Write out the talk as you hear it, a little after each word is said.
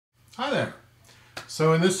Hi there.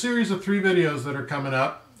 So in this series of 3 videos that are coming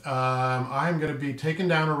up, I'm going to be taking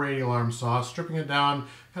down a radial arm saw, stripping it down,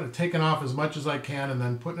 kind of taking off as much as I can, and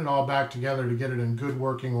then putting it all back together to get it in good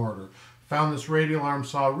working order. Found this radial arm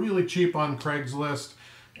saw really cheap on Craigslist,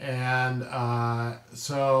 and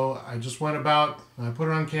so I just went about, I put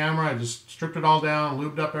it on camera, I just stripped it all down,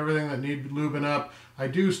 lubed up everything that needed lubing up. I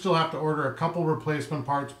do still have to order a couple replacement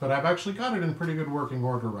parts, but I've actually got it in pretty good working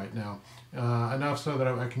order right now. Enough so that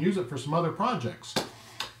I can use it for some other projects.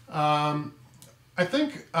 I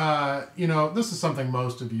think, you know, this is something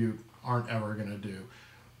most of you aren't ever going to do.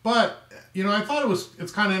 But, you know, I thought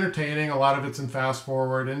it's kind of entertaining. A lot of it's in fast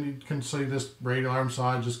forward, and you can see this radial arm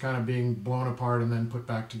saw just kind of being blown apart and then put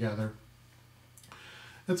back together.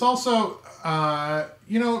 It's also,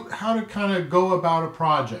 you know, how to kind of go about a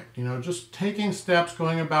project. You know, just taking steps,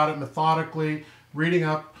 going about it methodically, reading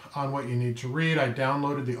up on what you need to read. I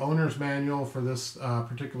downloaded the owner's manual for this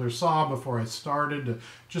particular saw before I started to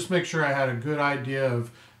just make sure I had a good idea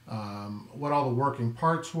of what all the working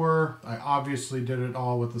parts were. I obviously did it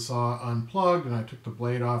all with the saw unplugged, and I took the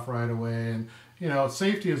blade off right away. And, you know,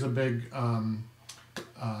 safety is a big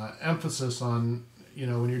emphasis on, you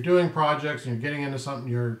know, when you're doing projects and you're getting into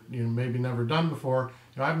something you're maybe never done before.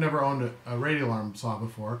 You know, I've never owned a radial arm saw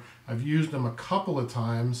before. I've used them a couple of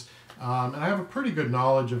times, and I have a pretty good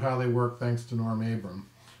knowledge of how they work thanks to Norm Abram.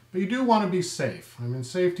 But you do want to be safe. I mean,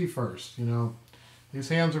 safety first. You know, these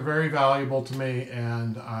hands are very valuable to me,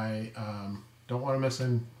 and I don't want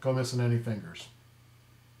to go missing any fingers.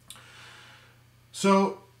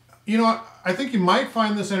 So, you know, I think you might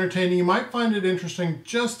find this entertaining. You might find it interesting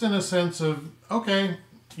just in a sense of, okay,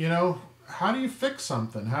 you know, how do you fix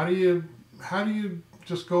something? How do you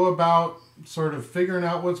just go about sort of figuring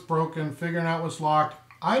out what's broken, figuring out what's locked?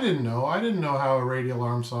 I didn't know how a radial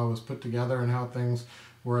arm saw was put together and how things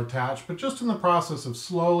were attached, but just in the process of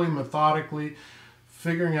slowly, methodically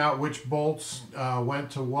figuring out which bolts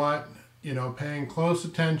went to what, you know, paying close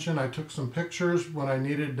attention. I took some pictures when I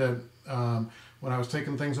needed to, when I was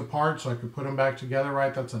taking things apart so I could put them back together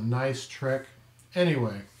right. That's a nice trick.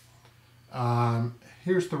 Anyway,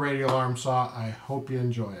 here's the radial arm saw. I hope you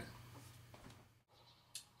enjoy it.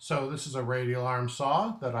 So this is a radial arm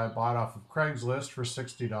saw that I bought off of Craigslist for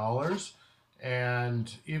 $60.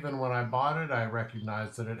 And even when I bought it, I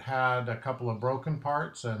recognized that it had a couple of broken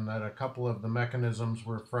parts and that a couple of the mechanisms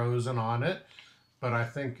were frozen on it. But I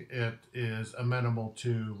think it is amenable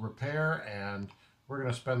to repair, and we're going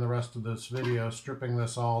to spend the rest of this video stripping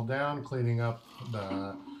this all down, cleaning up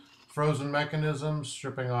the frozen mechanisms,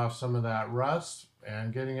 stripping off some of that rust,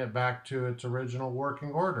 and getting it back to its original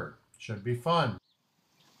working order. Should be fun.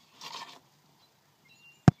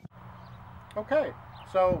 Okay,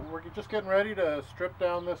 so we're just getting ready to strip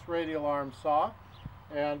down this radial arm saw,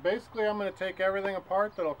 and basically I'm going to take everything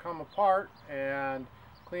apart that'll come apart and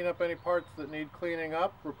clean up any parts that need cleaning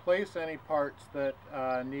up, replace any parts that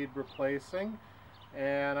need replacing,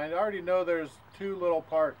 and I already know there's 2 little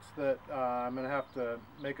parts that I'm going to have to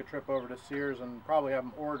make a trip over to Sears and probably have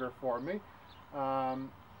them order for me,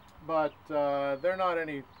 but they're not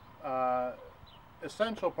any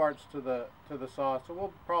essential parts to the saw, so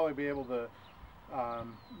we'll probably be able to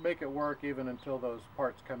make it work even until those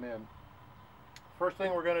parts come in. First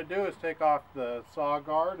thing we're going to do is take off the saw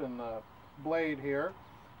guard and the blade here,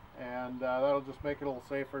 and that'll just make it a little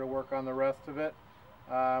safer to work on the rest of it.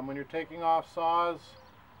 When you're taking off saws,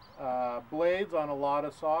 blades on a lot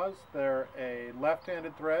of saws, they're a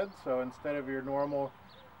left-handed thread, so instead of your normal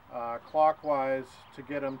clockwise to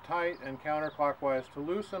get them tight and counterclockwise to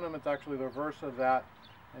loosen them, it's actually the reverse of that,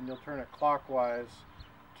 and you'll turn it clockwise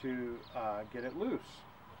to get it loose.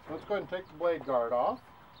 So let's go ahead and take the blade guard off.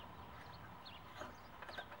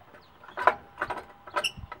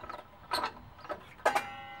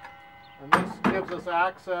 And this gives us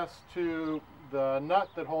access to the nut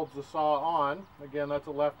that holds the saw on. Again, that's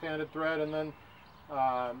a left-handed thread, and then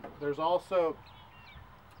there's also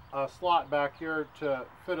a slot back here to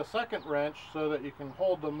fit a second wrench so that you can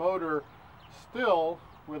hold the motor still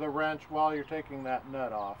with a wrench while you're taking that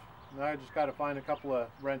nut off. Now I just got to find a couple of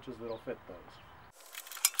wrenches that'll fit those.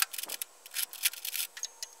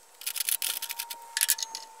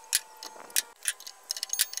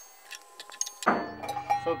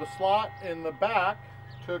 So the slot in the back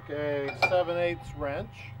took a 7/8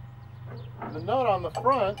 wrench. The nut on the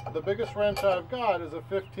front, the biggest wrench I've got is a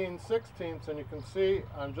 15/16, and you can see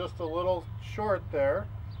I'm just a little short there.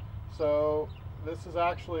 So this is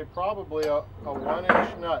actually probably a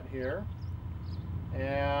 1-inch nut here.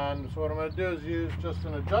 And so what I'm going to do is use just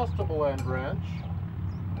an adjustable end wrench.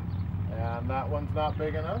 And that one's not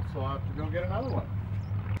big enough, so I'll have to go get another one.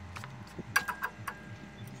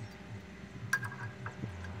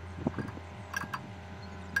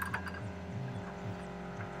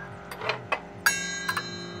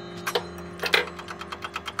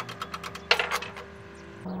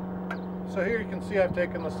 see I've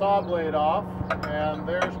taken the saw blade off, and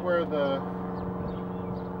there's where the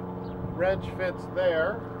wrench fits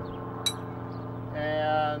there,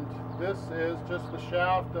 and this is just the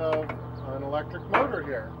shaft of an electric motor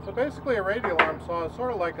here. So basically a radial arm saw is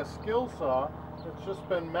sort of like a skill saw. It's just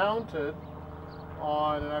been mounted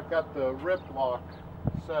on, and I've got the rip lock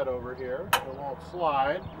set over here so it won't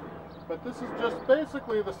slide. But this is just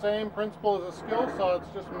basically the same principle as a skill saw. It's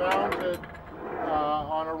just mounted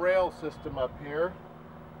on a rail system up here.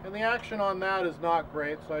 And the action on that is not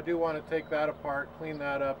great, so I do want to take that apart, clean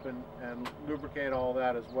that up, and lubricate all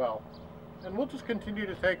that as well. And we'll just continue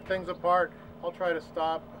to take things apart. I'll try to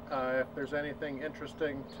stop if there's anything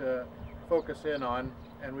interesting to focus in on,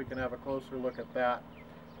 and we can have a closer look at that.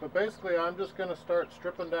 But basically I'm just going to start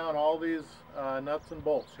stripping down all these nuts and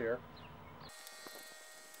bolts here.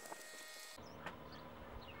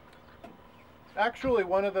 Actually,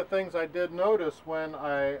 one of the things I did notice when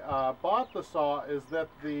I bought the saw is that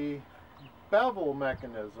the bevel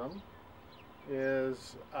mechanism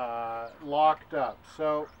is locked up.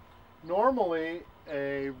 So normally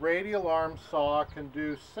a radial arm saw can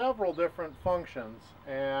do several different functions,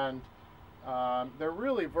 and they're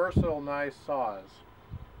really versatile, nice saws.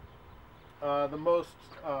 The most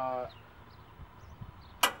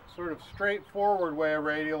sort of straightforward way a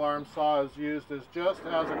radial arm saw is used is just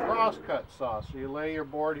as a crosscut saw. So you lay your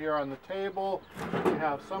board here on the table, you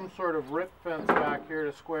have some sort of rip fence back here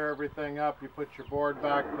to square everything up, you put your board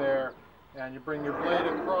back there, and you bring your blade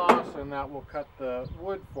across, and that will cut the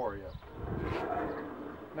wood for you.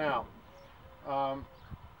 Now,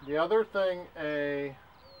 the other thing a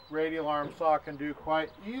radial arm saw can do quite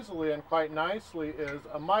easily and quite nicely is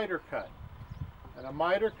a miter cut. And a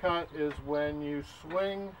miter cut is when you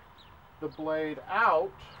swing the blade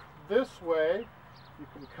out this way. You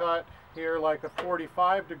can cut here like a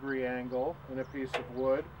 45-degree angle in a piece of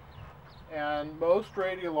wood. And most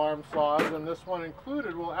radial arm saws, and this one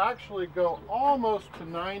included, will actually go almost to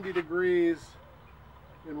 90 degrees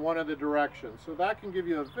in one of the directions. So that can give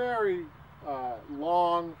you a very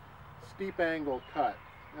long, steep angle cut.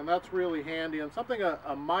 And that's really handy, and something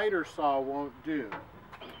a miter saw won't do.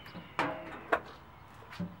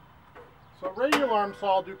 So a radial arm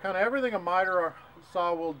saw will do kind of everything a miter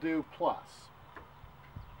saw will do plus.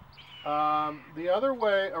 The other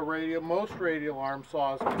way most radial arm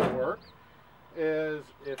saws can work is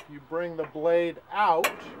if you bring the blade out.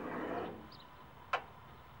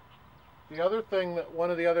 One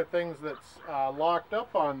of the other things that's locked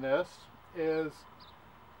up on this is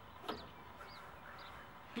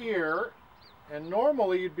here, and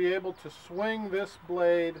normally you'd be able to swing this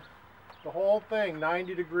blade, the whole thing,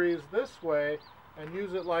 90 degrees this way, and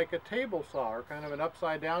use it like a table saw, or kind of an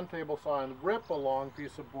upside down table saw, and rip a long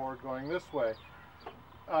piece of board going this way.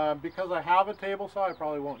 Because I have a table saw, I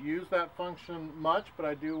probably won't use that function much, but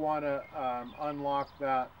I do want to unlock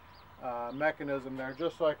that mechanism there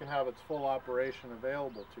just so I can have its full operation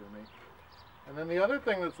available to me. And then the other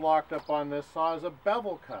thing that's locked up on this saw is a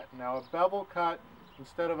bevel cut. Now a bevel cut,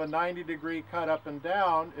 instead of a 90-degree cut up and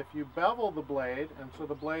down, if you bevel the blade, and so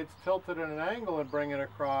the blade's tilted at an angle and bring it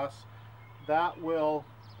across, that will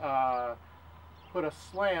put a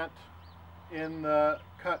slant in the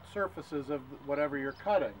cut surfaces of whatever you're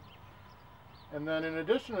cutting. And then in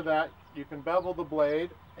addition to that, you can bevel the blade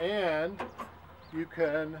and you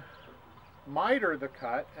can miter the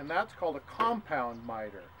cut, and that's called a compound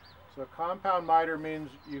miter. So a compound miter means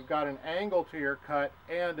you've got an angle to your cut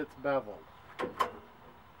and it's beveled.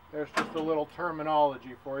 There's just a little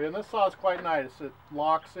terminology for you. And this saw is quite nice. It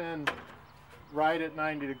locks in right at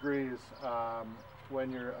 90 degrees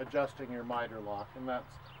when you're adjusting your miter lock. And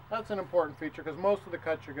that's an important feature because most of the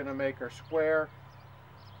cuts you're going to make are square.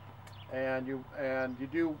 And you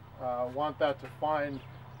do want that to find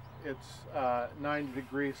its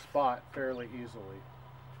 90-degree spot fairly easily.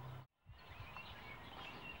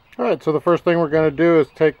 Alright, so the first thing we're going to do is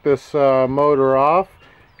take this motor off,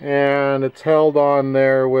 and it's held on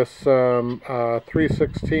there with some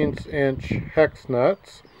 3/16 inch hex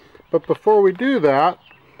nuts. But before we do that,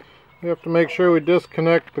 we have to make sure we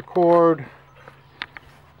disconnect the cord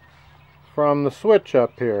from the switch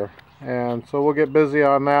up here. And so we'll get busy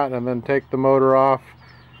on that and then take the motor off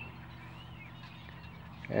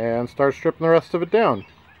and start stripping the rest of it down.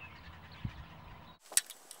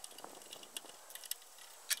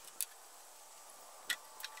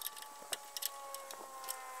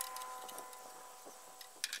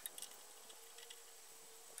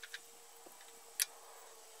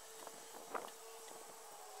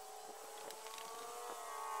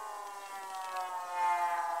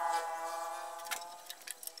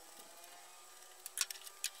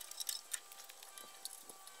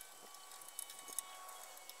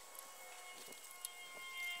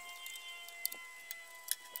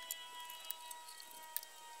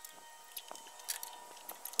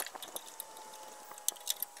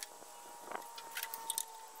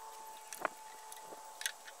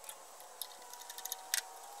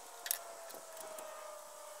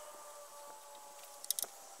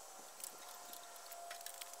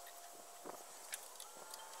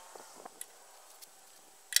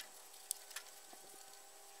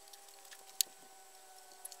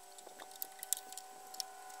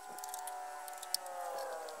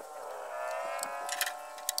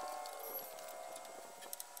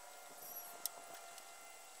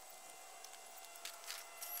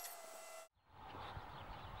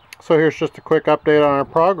 So here's just a quick update on our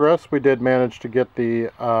progress. We did manage to get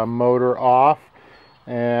the motor off,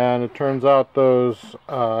 and it turns out those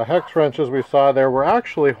hex wrenches we saw there were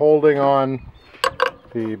actually holding on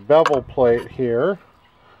the bevel plate here,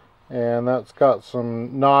 and that's got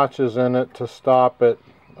some notches in it to stop at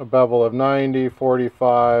a bevel of 90,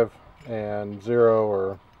 45, and 0,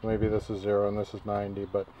 or maybe this is 0 and this is 90,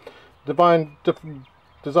 but designed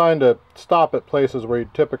to stop at places where you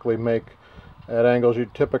typically make, at angles you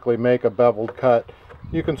typically make a beveled cut.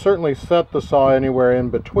 You can certainly set the saw anywhere in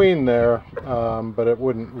between there, but it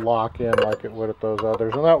wouldn't lock in like it would at those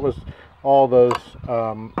others. And that was all those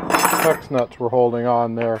hex nuts were holding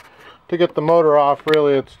on there. To get the motor off,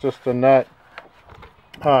 really it's just a nut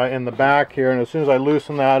in the back here, and as soon as I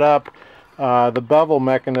loosen that up, the bevel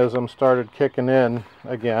mechanism started kicking in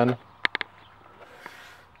again.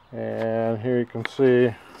 And here you can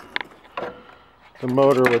see the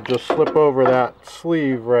motor would just slip over that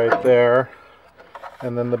sleeve right there,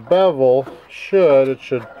 and then the bevel should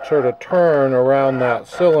sort of turn around that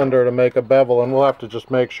cylinder to make a bevel, and we'll have to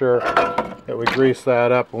just make sure that we grease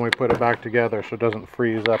that up when we put it back together so it doesn't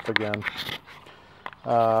freeze up again.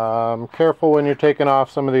 Careful when you're taking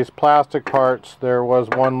off some of these plastic parts. There was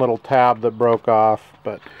one little tab that broke off,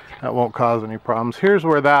 but that won't cause any problems. Here's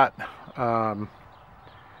where that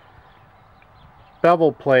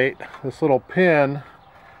bevel plate, this little pin,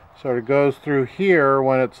 sort of goes through here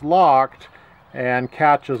when it's locked and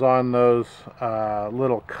catches on those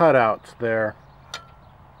little cutouts there.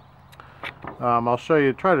 I'll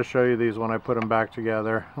try to show you these when I put them back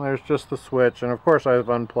together. There's just the switch, and of course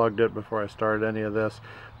I've unplugged it before I started any of this,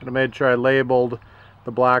 but I made sure I labeled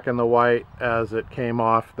the black and the white as it came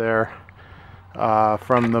off there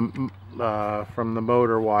from the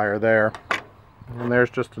motor wire there. And there's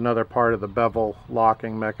just another part of the bevel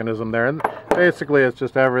locking mechanism there. And basically it's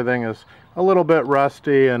just everything is a little bit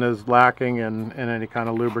rusty and is lacking in any kind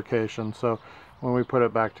of lubrication. So when we put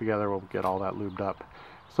it back together, we'll get all that lubed up.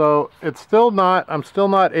 So I'm still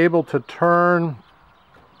not able to turn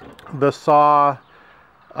the saw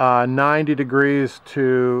 90 degrees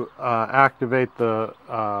to activate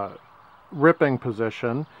the ripping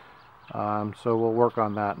position. So we'll work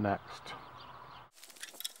on that next.